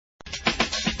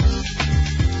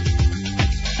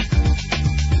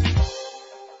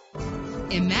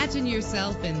Imagine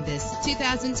yourself in this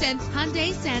 2010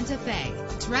 Hyundai Santa Fe.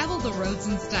 Travel the roads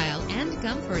in style and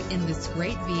comfort in this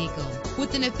great vehicle.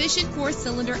 With an efficient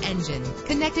 4-cylinder engine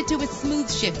connected to a smooth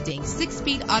shifting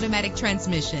 6-speed automatic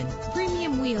transmission,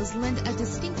 premium wheels lend a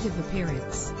distinctive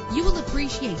appearance. You will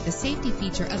appreciate the safety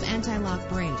feature of anti-lock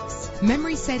brakes.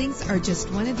 Memory settings are just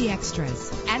one of the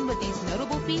extras. And with these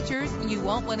notable features, you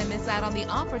won't want to miss out on the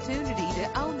opportunity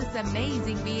to own this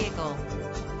amazing vehicle.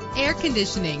 Air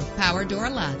conditioning, power door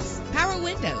locks, power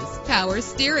windows, power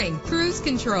steering, cruise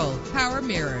control, power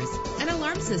mirrors, an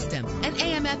alarm system, an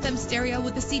AM/FM stereo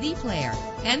with a CD player.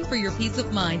 And for your peace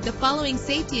of mind, the following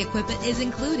safety equipment is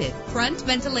included: front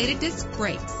ventilated disc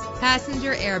brakes,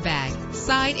 passenger airbag,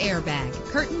 side airbag,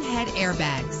 curtain head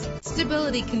airbags,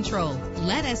 stability control.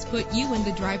 Let us put you in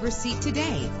the driver's seat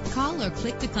today. Call or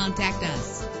click to contact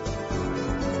us.